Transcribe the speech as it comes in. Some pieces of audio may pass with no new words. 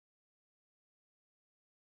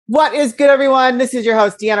What is good, everyone? This is your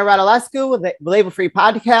host, Deanna Radulescu with the Label Free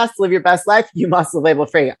Podcast. Live your best life. You must live label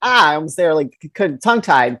free. I almost there like tongue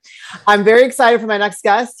tied. I'm very excited for my next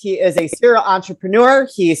guest. He is a serial entrepreneur.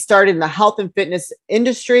 He started in the health and fitness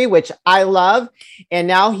industry, which I love. And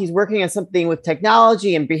now he's working on something with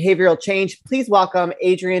technology and behavioral change. Please welcome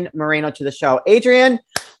Adrian Moreno to the show. Adrian,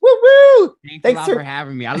 woo woo! Thanks a lot for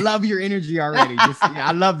having me. I love your energy already.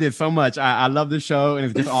 I love this so much. I love the show, and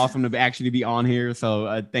it's just awesome to actually be on here.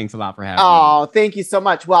 So thanks a lot for having me. Oh, thank you so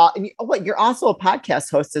much. Well, you're also a podcast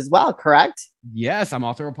host as well, correct? Yes, I'm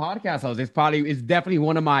also a podcast host. It's definitely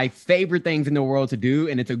one of my favorite things in the world to do,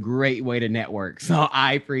 and it's a great way to network. So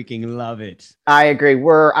I freaking love it. I agree.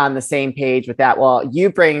 We're on the same page with that. Well,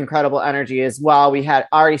 you bring incredible energy as well. We had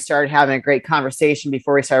already started having a great conversation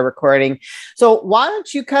before we started recording. So why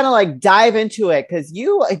don't you kind of like dive into it? Because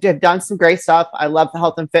you have done some great stuff. I love the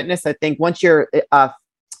health and fitness. I think once you're a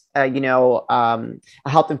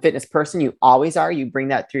health and fitness person, you always are. You bring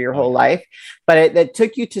that through your whole life, but it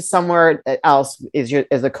took you to somewhere else. Is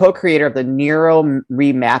the co-creator of the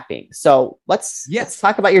Neuro-Remapping. So let's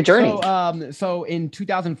talk about your journey. So in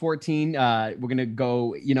 2014, we're gonna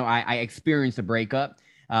go. I experienced a breakup.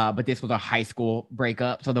 But this was a high school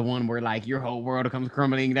breakup. So the one where like your whole world comes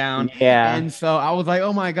crumbling down. Yeah. And so I was like,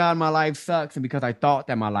 oh my God, my life sucks. And because I thought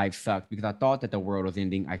that my life sucked, because I thought that the world was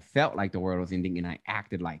ending, I felt like the world was ending and I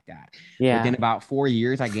acted like that. Yeah. Within about 4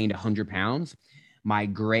 years, I gained 100 pounds. My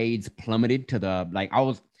grades plummeted to I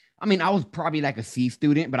was probably like a C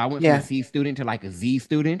student, but I went from a C student to like a Z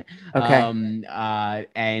student. Okay.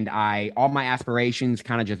 And all my aspirations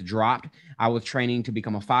kind of just dropped. I was training to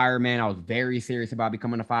become a fireman. I was very serious about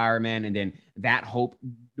becoming a fireman. And then that hope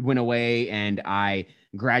went away. And I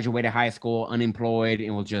graduated high school unemployed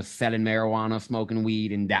and was just selling marijuana, smoking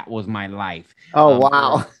weed. And that was my life. Oh,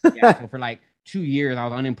 wow. So for like 2 years, I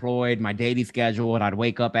was unemployed. My daily schedule, I'd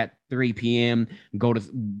wake up at 3 p.m., go to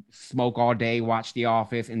smoke all day, watch The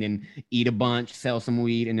Office, and then eat a bunch, sell some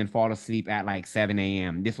weed, and then fall asleep at like 7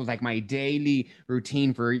 a.m. This was like my daily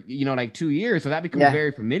routine for, like 2 years. So that becomes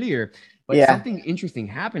very familiar. But something interesting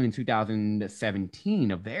happened in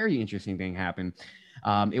 2017. A very interesting thing happened.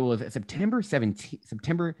 It was September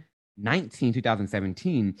 19,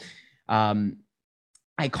 2017.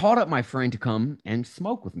 I called up my friend to come and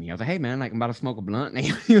smoke with me. I was like, hey, man, I'm about to smoke a blunt. And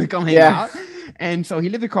he would come hang out. And so he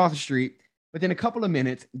lived across the street. Within a couple of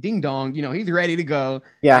minutes, ding dong, he's ready to go.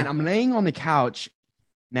 Yeah. And I'm laying on the couch.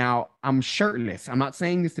 Now, I'm shirtless. I'm not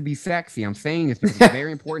saying this to be sexy. I'm saying this because it's a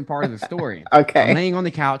very important part of the story. Okay. I'm laying on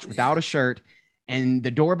the couch without a shirt, and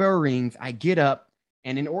the doorbell rings. I get up,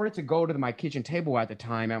 and in order to go to my kitchen table at the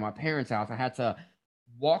time at my parents' house, I had to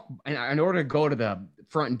walk. And in order to go to the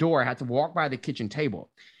front door, I had to walk by the kitchen table.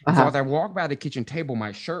 So as I walked by the kitchen table,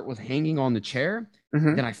 my shirt was hanging on the chair.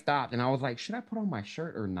 Mm-hmm. Then I stopped, and I was like, should I put on my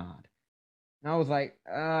shirt or not? And I was like,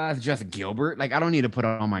 it's just Gilbert. Like, I don't need to put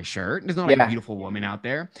on my shirt. There's not like a beautiful woman out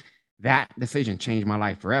there. That decision changed my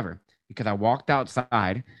life forever because I walked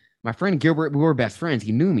outside. My friend Gilbert, we were best friends.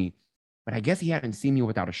 He knew me, but I guess he hadn't seen me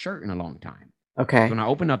without a shirt in a long time. Okay. So when I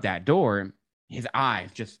opened up that door, his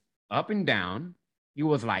eyes just up and down. He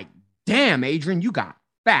was like, damn, Adrian, you got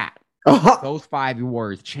fat. Those 5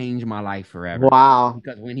 words changed my life forever. Wow.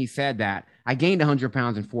 Because when he said that, I gained 100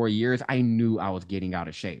 pounds in 4 years. I knew I was getting out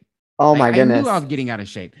of shape. Oh my goodness. I knew I was getting out of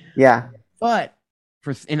shape. Yeah. But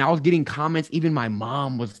I was getting comments. Even my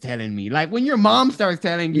mom was telling me, like when your mom starts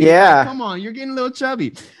telling you, like, come on, you're getting a little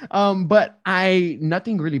chubby. But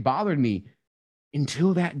nothing really bothered me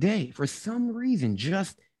until that day. For some reason,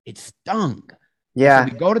 it stung. Yeah.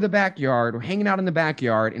 So we go to the backyard. We're hanging out in the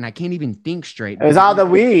backyard, and I can't even think straight. It was all the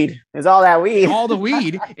weed. It was all that weed. All the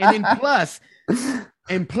weed. And then plus,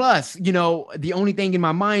 the only thing in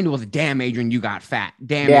my mind was, damn, Adrian, you got fat.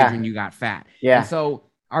 Damn, Adrian, you got fat. Yeah. And so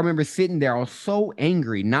I remember sitting there. I was so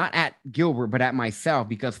angry, not at Gilbert, but at myself,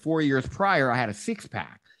 because 4 years prior, I had a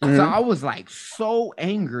six-pack. Mm-hmm. So I was like so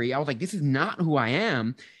angry. I was like, this is not who I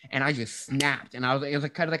am. And I just snapped. And it was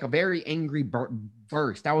like kind of like a very angry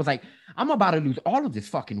burst. I was like, I'm about to lose all of this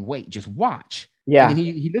fucking weight. Just watch. Yeah. And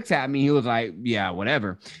he looks at me. He was like, yeah,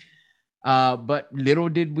 whatever. But little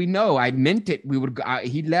did we know, I meant it.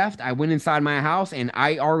 He left. I went inside my house, and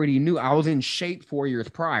I already knew I was in shape 4 years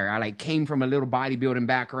prior. I came from a little bodybuilding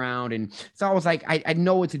background. And so I was like, I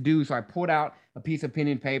know what to do. So I pulled out a piece of pen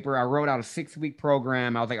and paper. I wrote out a 6-week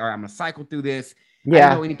program. I was like, all right, I'm going to cycle through this. I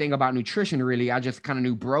didn't know anything about nutrition, really. I just kind of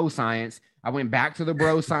knew bro science. I went back to the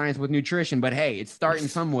bro science with nutrition, but hey, it's starting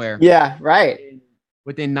somewhere. Yeah, right.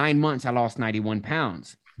 Within 9 months, I lost 91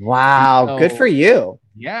 pounds. Wow. Good for you.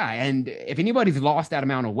 Yeah. And if anybody's lost that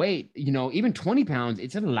amount of weight, you know, even 20 pounds,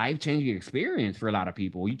 it's a life-changing experience for a lot of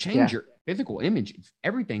people. You change your physical image.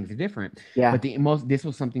 Everything's different. Yeah. But this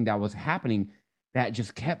was something that was happening that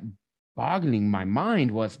just kept boggling my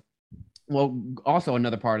mind was, well, also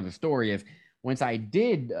another part of the story is once I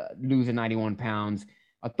did lose the 91 pounds,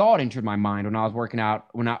 a thought entered my mind when I was working out.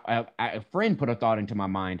 When a friend put a thought into my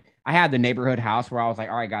mind. I had the neighborhood house where I was like,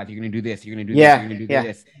 all right, guys, you're gonna do this, you're gonna do this, you're gonna do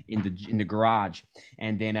this in the garage.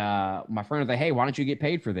 And then my friend was like, hey, why don't you get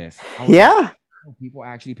paid for this? Like, oh, people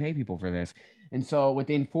actually pay people for this. And so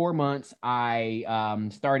within 4 months, I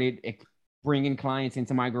started bringing clients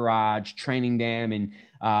into my garage, training them,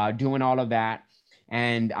 and doing all of that.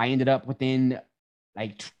 And I ended up within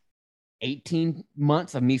like 18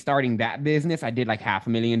 months of me starting that business, I did like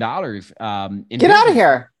 $500,000. Get out of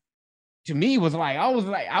here. To me, was like I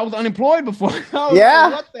was unemployed before. Like,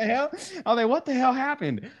 what the hell? I was like, what the hell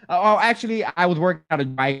happened? Actually, I was working out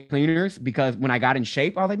of dry cleaners because when I got in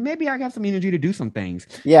shape, I was like, maybe I got some energy to do some things.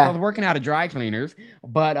 Yeah, so I was working out of dry cleaners,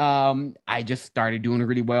 but I just started doing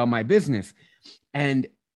really well in my business. And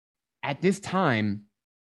at this time,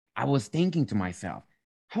 I was thinking to myself,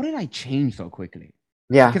 how did I change so quickly?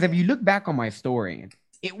 Yeah. Because if you look back on my story,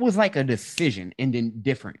 it was like a decision and then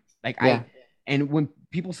different. Like and when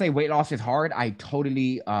people say weight loss is hard, I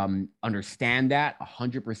totally understand that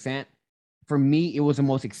 100%. For me, it was the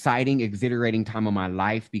most exciting, exhilarating time of my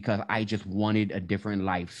life because I just wanted a different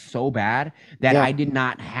life so bad that I did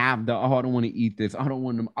not have the, I don't want to eat this. I don't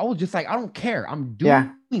want to. I was just like, I don't care. I'm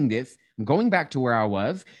doing this. I'm going back to where I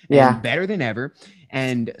was and better than ever.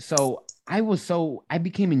 And so I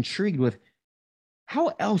became intrigued with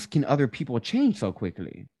how else can other people change so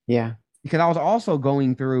quickly? Yeah. Because I was also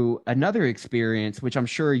going through another experience, which I'm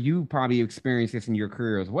sure you probably experienced this in your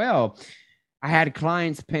career as well. I had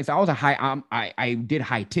clients pay. So I was I did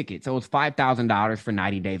high ticket. So it was $5,000 for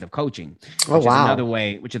 90 days of coaching.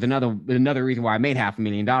 Which is another reason why I made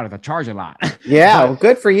 $500,000. I charge a lot. Yeah. Well,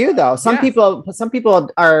 good for you though. Some people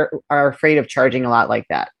are afraid of charging a lot like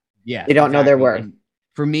that. Yeah. They don't know their worth. And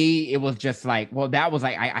for me, it was just like, well, that was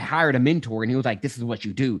like, I hired a mentor and he was like, this is what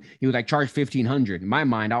you do. He was like, charge 1,500. In my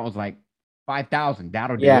mind, I was like, 5,000,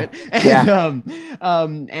 that'll do it.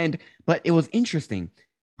 And but it was interesting.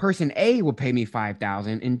 Person A will pay me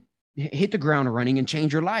 5,000 and hit the ground running and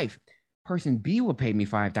change your life. Person B will pay me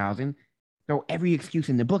 5,000, throw every excuse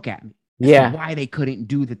in the book at me. Why they couldn't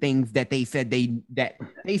do the things that they said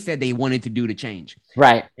they wanted to do to change.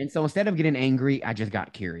 Right. And so instead of getting angry, I just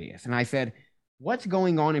got curious. And I said, what's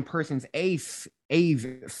going on in person's A's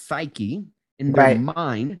psyche, in their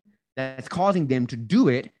mind, that's causing them to do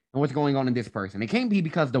it? And what's going on in this person? It can't be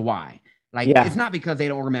because the why. Like, it's not because they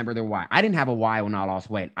don't remember their why. I didn't have a why when I lost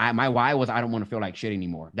weight. My why was I don't want to feel like shit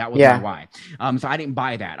anymore. That was my why. So I didn't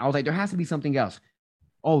buy that. I was like, there has to be something else.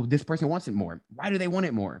 Oh, this person wants it more. Why do they want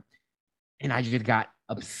it more? And I just got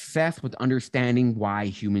obsessed with understanding why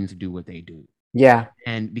humans do what they do. Yeah.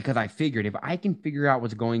 And because I figured if I can figure out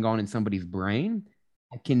what's going on in somebody's brain,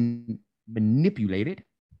 I can manipulate it.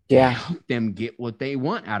 Help them get what they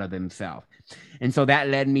want out of themselves. And so that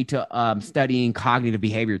led me to studying cognitive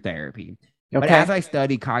behavior therapy. But as I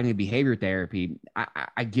study cognitive behavior therapy,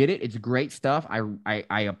 I get it. It's great stuff. I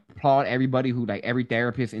applaud everybody who, like, every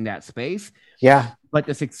therapist in that space. Yeah. But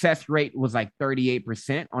the success rate was like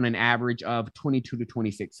 38% on an average of 22 to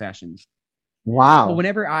 26 sessions. Wow. So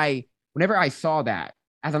whenever I saw that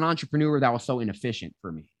as an entrepreneur, that was so inefficient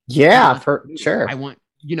for me. Yeah, for sure. I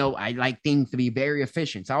like things to be very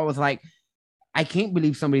efficient. So I was like, I can't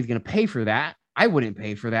believe somebody's going to pay for that. I wouldn't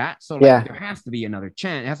pay for that. So there has to be another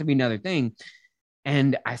chance. It has to be another thing.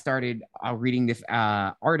 And I started reading this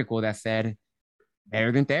article that said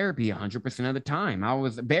better than therapy 100% of the time. I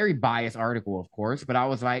was a very biased article, of course, but I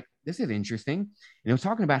was like, this is interesting. And it was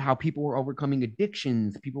talking about how people were overcoming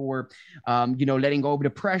addictions. People were, letting go of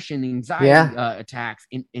depression, anxiety attacks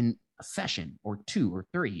in a session or 2 or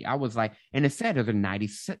 3. I was like, and it said there's a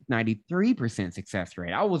 93% success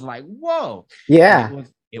rate. I was like, whoa. Yeah.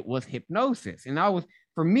 It was hypnosis. And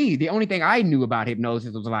for me, the only thing I knew about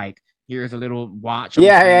hypnosis was like, here's a little watch.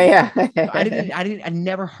 Yeah. So I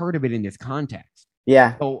never heard of it in this context.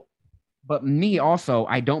 Yeah. So, but me also,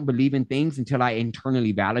 I don't believe in things until I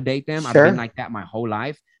internally validate them. I've been like that my whole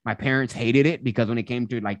life. My parents hated it because when it came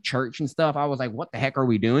to like church and stuff, I was like, what the heck are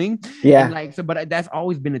we doing? Yeah. And but that's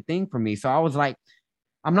always been a thing for me. So I was like,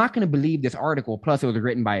 I'm not going to believe this article. Plus, it was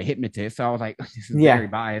written by a hypnotist. So I was like, this is very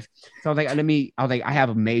biased. So I was like, I have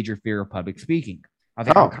a major fear of public speaking. I was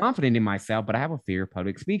like, I'm confident in myself, but I have a fear of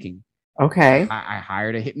public speaking. Okay. I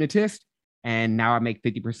hired a hypnotist, and now I make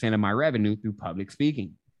 50% of my revenue through public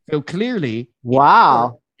speaking. So clearly,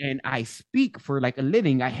 wow. And I speak for like a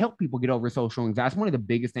living. I help people get over social anxiety. That's one of the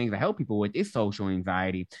biggest things I help people with is social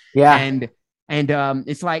anxiety. Yeah. And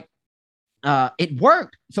it's like, it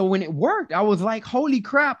worked. So when it worked, I was like, holy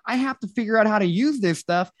crap, I have to figure out how to use this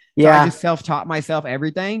stuff. So I just self-taught myself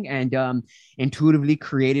everything and intuitively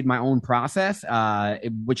created my own process,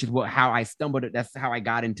 which is how I stumbled. That's how I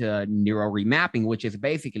got into neuro-remapping, which is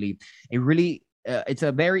basically it's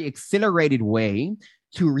a very accelerated way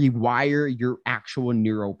to rewire your actual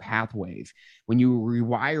neural pathways. When you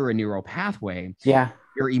rewire a neural pathway,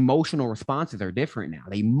 your emotional responses are different now.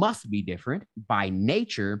 They must be different by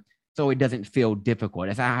nature, so it doesn't feel difficult.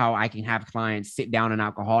 That's how I can have clients sit down an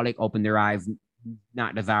alcoholic, open their eyes,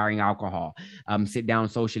 not desiring alcohol. Sit down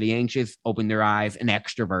socially anxious, open their eyes, an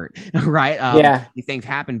extrovert, right? These things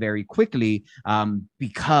happen very quickly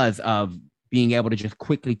because of being able to just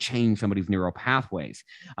quickly change somebody's neural pathways.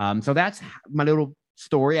 So that's my little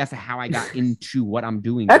story as to how I got into what I'm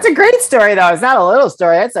doing. That's a great story, though. It's not a little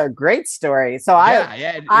story. That's a great story. So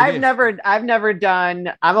I've never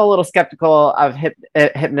done. I'm a little skeptical of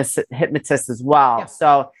hypnotists as well. Yeah.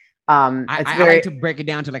 So I like to break it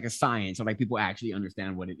down to like a science, so like people actually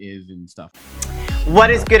understand what it is and stuff. What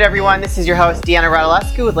is good, everyone? This is your host, Deanna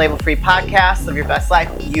Radulescu with Label Free Podcast. Live your best life.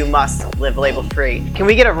 You must live label free. Can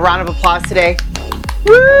we get a round of applause today?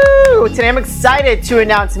 Woo! Today I'm excited to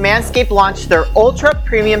announce Manscaped launched their Ultra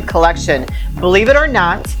Premium Collection. Believe it or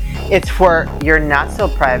not, it's for your not so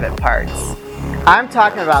private parts. I'm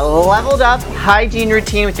talking about a leveled up hygiene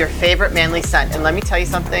routine with your favorite manly scent. And let me tell you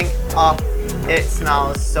something. Oh, it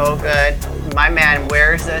smells so good. My man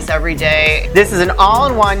wears this every day. This is an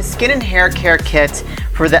all-in-one skin and hair care kit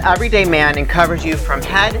for the everyday man and covers you from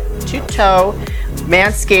head to toe.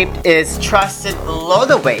 Manscaped is trusted below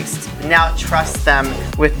the waist. Now trust them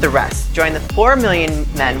with the rest. Join the 4 million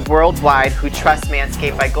men worldwide who trust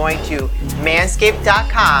Manscaped by going to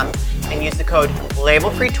manscaped.com and use the code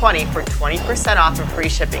LABELFREE20 for 20% off and free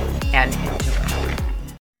shipping. And enjoy.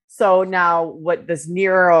 So now, what does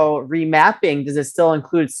neuro-remapping, does it still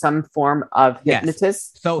include some form of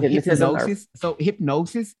hypnosis? Yes. So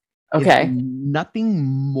hypnosis okay. is nothing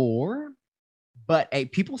more, but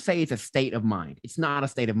people say it's a state of mind. It's not a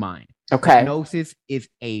state of mind. Okay. Hypnosis is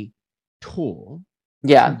a tool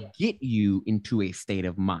to get you into a state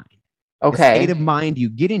of mind. Okay. The state of mind you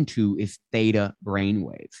get into is theta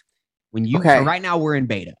brainwaves. When you so right now we're in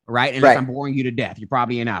beta, right? Unless I'm boring you to death, you're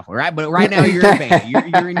probably in alpha, right? But right now you're in beta,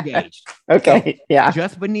 you're engaged. Okay, so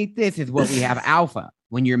just beneath this is what we have alpha.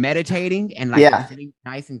 When you're meditating and like sitting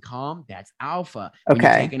nice and calm, that's alpha. When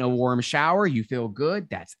you're taking a warm shower, you feel good,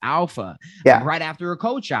 that's alpha. Right after a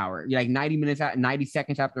cold shower, you're like 90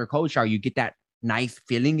 seconds after a cold shower, you get that nice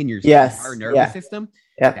feeling in your nervous system.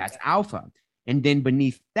 That's alpha. And then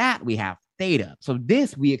beneath that, we have theta. So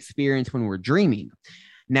this we experience when we're dreaming.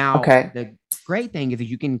 Now, the great thing is that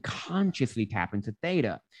you can consciously tap into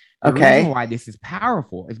theta. The reason why this is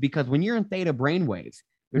powerful is because when you're in theta brainwaves,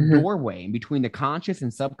 the doorway in between the conscious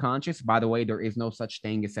and subconscious, by the way, there is no such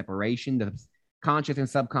thing as separation. The conscious and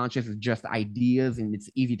subconscious is just ideas and it's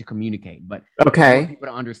easy to communicate. But people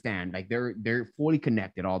to understand, like they're fully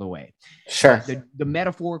connected all the way. Sure. The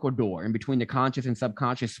metaphorical door in between the conscious and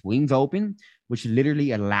subconscious swings open, which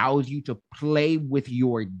literally allows you to play with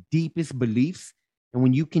your deepest beliefs. And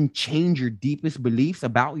when you can change your deepest beliefs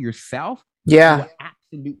about yourself, it will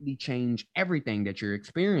absolutely change everything that you're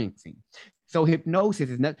experiencing. So hypnosis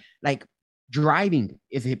is not like driving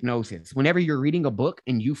is hypnosis. Whenever you're reading a book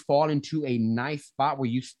and you fall into a nice spot where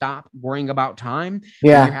you stop worrying about time,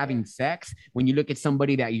 when you're having sex, when you look at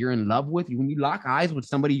somebody that you're in love with, when you lock eyes with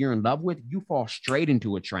somebody you're in love with, you fall straight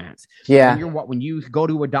into a trance. When you go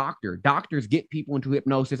to a doctor, doctors get people into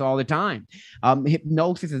hypnosis all the time.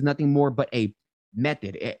 Hypnosis is nothing more but a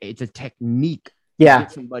method. It's a technique to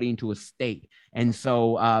get somebody into a state. And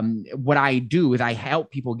so what I do is I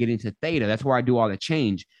help people get into theta. That's where I do all the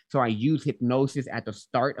change. So I use hypnosis at the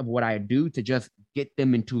start of what I do to just get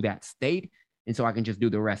them into that state. And so I can just do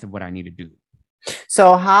the rest of what I need to do.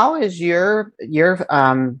 So how is your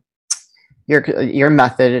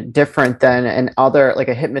method different than an other, like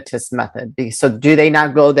a hypnotist method? So do they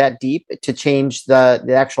not go that deep to change the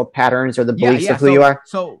actual patterns or the beliefs of who you are?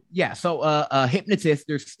 So hypnotists,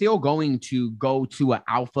 they're still going to go to an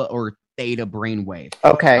alpha or theta brainwave.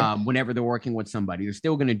 Whenever they're working with somebody, they're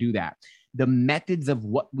still going to do that. The methods of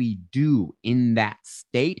what we do in that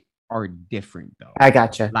state are different, though. I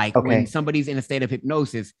gotcha. Like when somebody's in a state of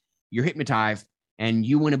hypnosis, you're hypnotized and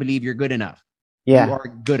you want to believe you're good enough. You are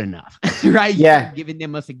good enough, right? You're giving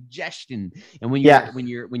them a suggestion, and when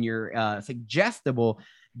you're suggestible,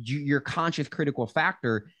 your conscious critical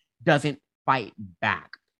factor doesn't fight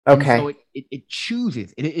back. Okay. And so it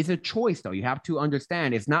chooses. It is a choice, though. You have to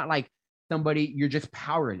understand. It's not like somebody, you're just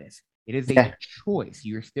powerless. It is a choice.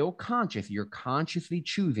 You're still conscious. You're consciously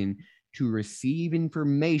choosing to receive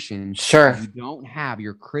information. Sure. You don't have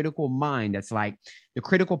your critical mind. That's like the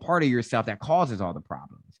critical part of yourself that causes all the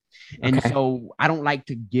problems. And so I don't like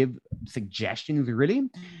to give suggestions, really.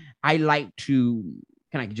 I like to,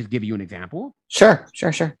 can I just give you an example? Sure.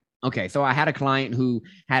 Okay, so I had a client who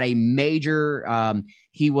had a major,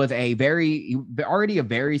 he was already a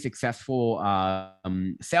very successful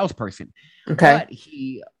salesperson. Okay. But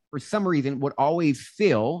he, for some reason, would always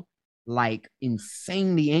feel like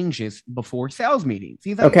insanely anxious before sales meetings.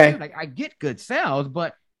 He's like, okay, like I get good sales,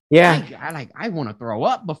 but yeah, I want to throw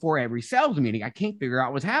up before every sales meeting. I can't figure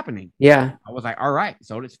out what's happening. Yeah. I was like, all right,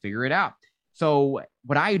 so let's figure it out. So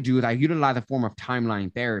what I do is I utilize a form of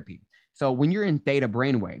timeline therapy. So when you're in theta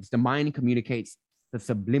brainwaves, the mind communicates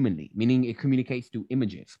subliminally, meaning it communicates through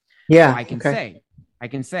images. Yeah. So I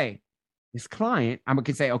can say, this client, I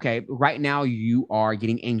can say, okay, right now you are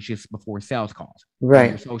getting anxious before sales calls. Right.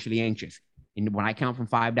 You're socially anxious. And when I count from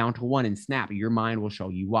 5 down to 1 and snap, your mind will show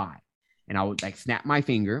you why. And I would like snap my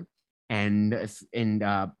finger and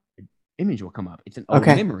image will come up. It's an old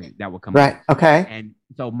memory that will come up. Right. Okay. And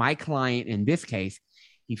so my client in this case,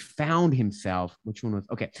 he found himself,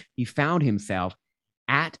 he found himself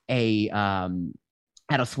at a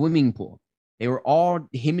swimming pool. They were all,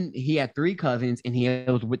 he had 3 cousins and he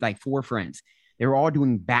was with like 4 friends. They were all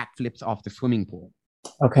doing backflips off the swimming pool.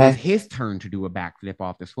 Okay. It was his turn to do a backflip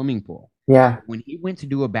off the swimming pool. Yeah. When he went to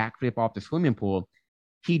do a backflip off the swimming pool,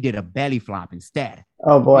 he did a belly flop instead.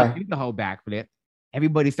 Oh boy. He did the whole backflip.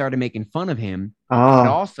 Everybody started making fun of him. Oh. But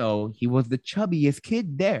also, he was the chubbiest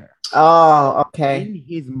kid there. Oh, okay. In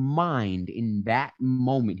his mind, in that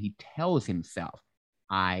moment, he tells himself,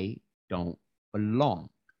 I don't belong.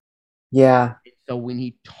 Yeah. So when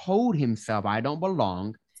he told himself, I don't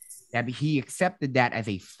belong, that he accepted that as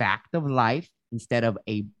a fact of life instead of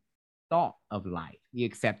a thought of life. He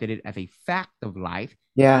accepted it as a fact of life.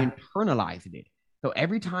 Yeah. He internalized it. So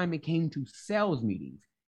every time it came to sales meetings,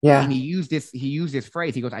 yeah, and he used this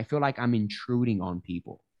phrase. He goes, I feel like I'm intruding on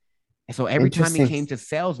people. And so every time it came to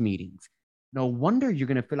sales meetings, no wonder you're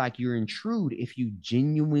going to feel like you're intrude if you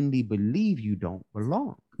genuinely believe you don't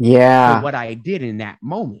belong. Yeah. So what I did in that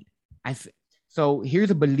moment, so here's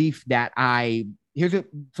a belief that all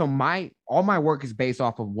my work is based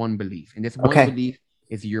off of one belief. And this one belief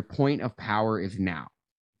is your point of power is now.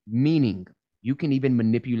 Meaning you can even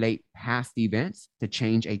manipulate past events to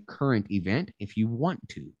change a current event if you want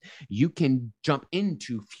to. You can jump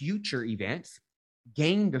into future events,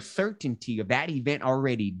 gain the certainty of that event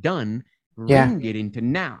already done, bring it into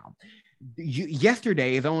now.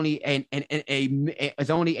 Yesterday is only a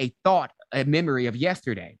thought, a memory of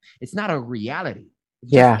yesterday. It's not a reality.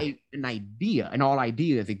 It's just an idea, and all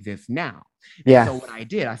ideas exist now. And so what I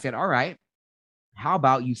did, I said, all right, how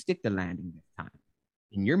about you stick the landing this time?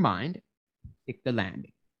 In your mind, stick the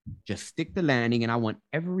landing. Just stick the landing, and I want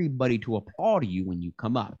everybody to applaud you when you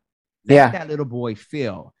come up. Let that little boy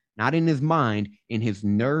feel, not in his mind, in his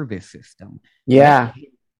nervous system. Yeah.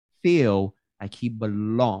 Feel like he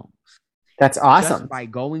belongs. That's awesome. Just by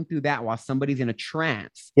going through that while somebody's in a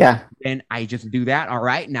trance. Yeah. Then I just do that. All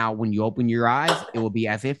right. Now, when you open your eyes, it will be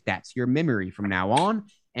as if that's your memory from now on.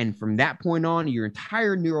 And from that point on, your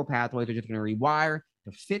entire neural pathways are just going to rewire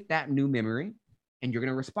to fit that new memory, and you're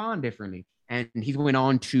going to respond differently. And he's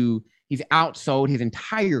outsold his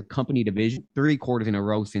entire company division 3 quarters in a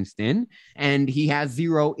row since then. And he has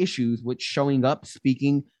 0 issues with showing up,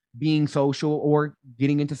 speaking, being social, or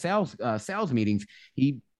getting into sales meetings.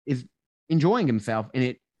 He is enjoying himself. And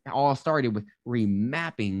it all started with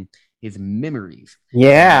remapping his memories.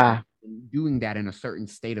 Yeah. And doing that in a certain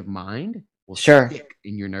state of mind will stick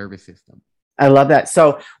in your nervous system. I love that.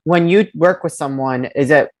 So when you work with someone,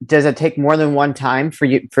 does it take more than one time for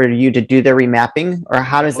you to do the remapping, or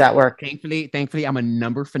how does that work? Thankfully, I'm a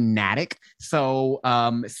number fanatic. So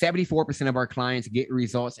 74% of our clients get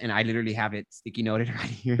results, and I literally have it sticky noted right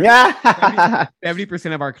here. Yeah.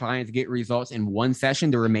 70% of our clients get results in 1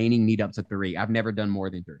 session. The remaining need up to 3. I've never done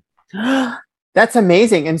more than 3. That's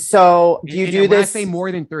amazing. And so do you do this? When I say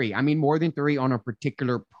more than 3, I mean more than 3 on a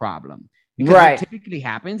particular problem. Because what typically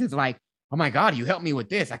happens is like, oh my God, you helped me with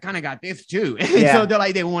this. I kind of got this too. So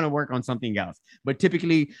they want to work on something else. But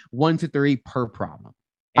typically 1 to 3 per problem.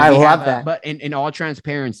 And I love that. But in all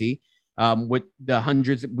transparency, with the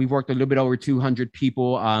hundreds, we've worked a little bit over 200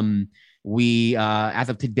 people. We, as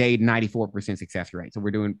of today, 94% success rate. So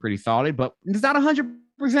we're doing pretty solid, but it's not 100%.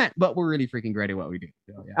 100%, but we're really freaking great at what we do.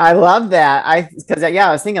 So, yeah. I love that. I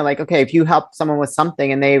was thinking like, okay, if you help someone with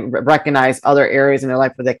something and they recognize other areas in their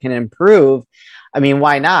life where they can improve, I mean,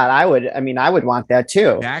 why not? I would want that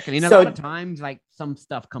too. Exactly. And a lot of times, like some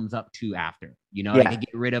stuff comes up too after, like they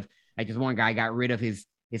get rid of, like this one guy got rid of his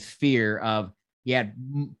fear of, he had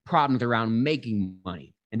problems around making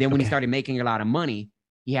money. And then when he started making a lot of money,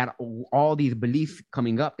 he had all these beliefs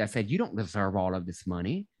coming up that said, you don't deserve all of this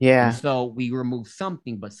money. Yeah. And so we removed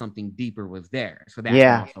something, but something deeper was there. So that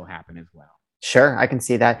can also happen as well. Sure. I can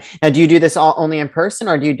see that. Now, do you do this all only in person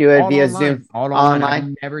or do you do it via online. Zoom? All online.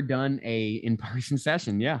 I've never done a in-person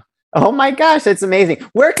session. Yeah. Oh my gosh. That's amazing.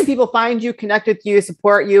 Where can people find you, connect with you,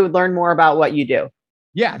 support you, learn more about what you do?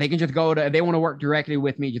 Yeah, they can just go to, they want to work directly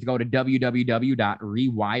with me, just go to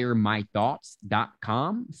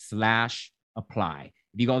rewiremythoughts.com/apply.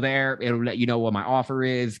 If you go there, it'll let you know what my offer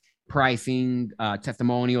is, pricing,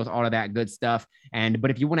 testimonials, all of that good stuff.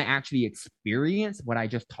 But if you want to actually experience what I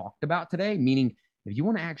just talked about today, meaning if you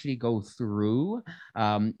want to actually go through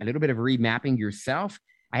a little bit of remapping yourself,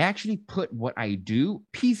 I actually put what I do,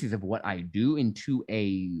 pieces of what I do, into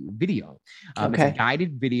a video. It's a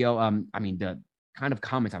guided video. The kind of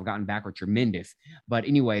comments I've gotten back are tremendous. But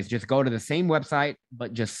anyways, just go to the same website,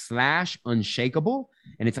 but just /unshakable.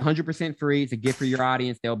 And it's 100% free. It's a gift for your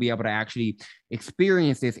audience. They'll be able to actually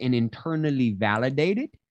experience this and internally validate it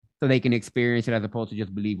so they can experience it as opposed to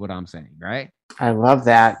just believe what I'm saying, right? I love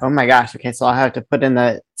that. Oh my gosh. Okay, so I'll have to put in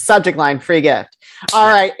the subject line, free gift. All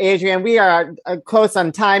right, Adrian, we are close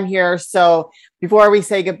on time here. So before we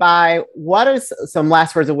say goodbye, what are some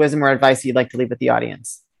last words of wisdom or advice you'd like to leave with the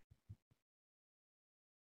audience?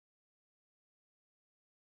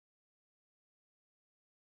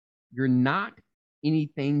 You're not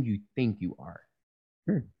anything you think you are.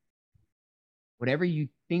 Whatever you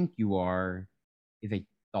think you are is a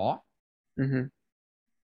thought.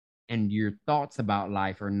 And your thoughts about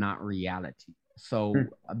life are not reality. So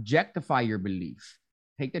objectify your beliefs.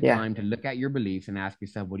 Take the time to look at your beliefs and ask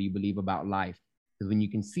yourself, what do you believe about life? Because when you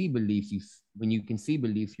can see beliefs,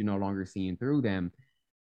 you're no longer seeing through them.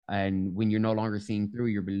 And when you're no longer seeing through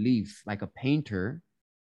your beliefs, like a painter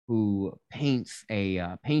who paints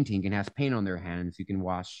a painting and has paint on their hands, you can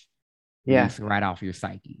wash right off your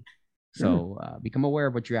psyche. So become aware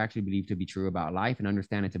of what you actually believe to be true about life and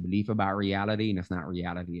understand it's a belief about reality and it's not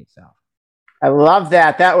reality itself. I love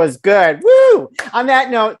that. That was good. Woo! On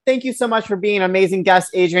that note, thank you so much for being an amazing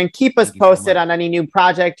guest, Adrian. Keep us posted on any new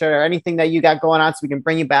project or anything that you got going on so we can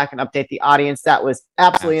bring you back and update the audience. That was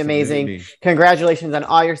absolutely amazing. Congratulations on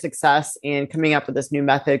all your success in coming up with this new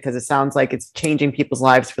method, because it sounds like it's changing people's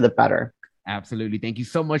lives for the better. Absolutely. Thank you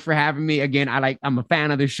so much for having me. Again, I'm a fan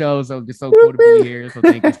of the show, so just so cool to be here. So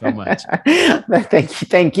thank you so much.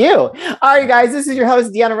 Thank you. All right, guys, this is your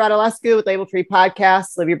host, Deanna Radulescu with Label Free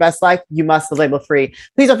Podcasts. Live your best life. You must live label free.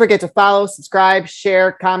 Please don't forget to follow, subscribe,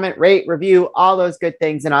 share, comment, rate, review, all those good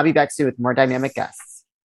things. And I'll be back soon with more dynamic guests.